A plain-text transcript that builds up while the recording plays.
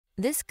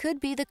This could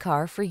be the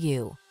car for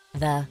you.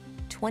 The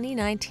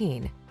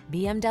 2019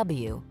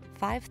 BMW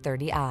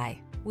 530i.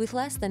 With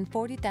less than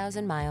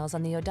 40,000 miles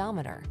on the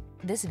odometer,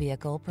 this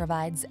vehicle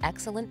provides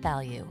excellent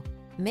value.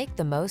 Make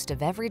the most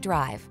of every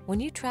drive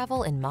when you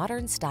travel in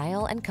modern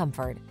style and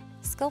comfort.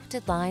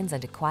 Sculpted lines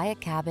and a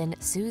quiet cabin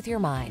soothe your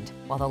mind,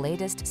 while the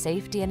latest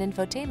safety and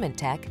infotainment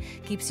tech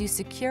keeps you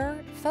secure,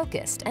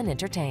 focused, and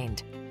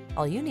entertained.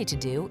 All you need to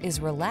do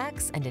is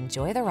relax and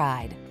enjoy the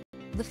ride.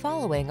 The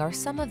following are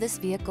some of this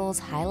vehicle's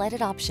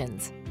highlighted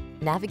options: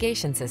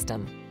 navigation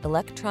system,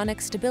 electronic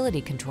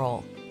stability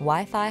control,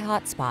 Wi-Fi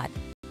hotspot,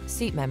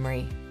 seat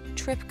memory,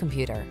 trip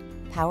computer,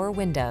 power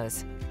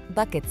windows,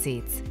 bucket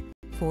seats,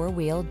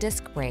 four-wheel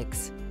disc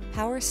brakes,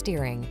 power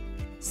steering.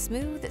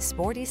 Smooth,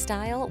 sporty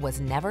style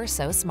was never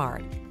so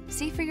smart.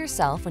 See for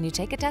yourself when you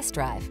take a test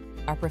drive.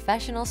 Our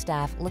professional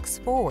staff looks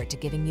forward to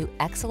giving you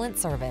excellent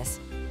service.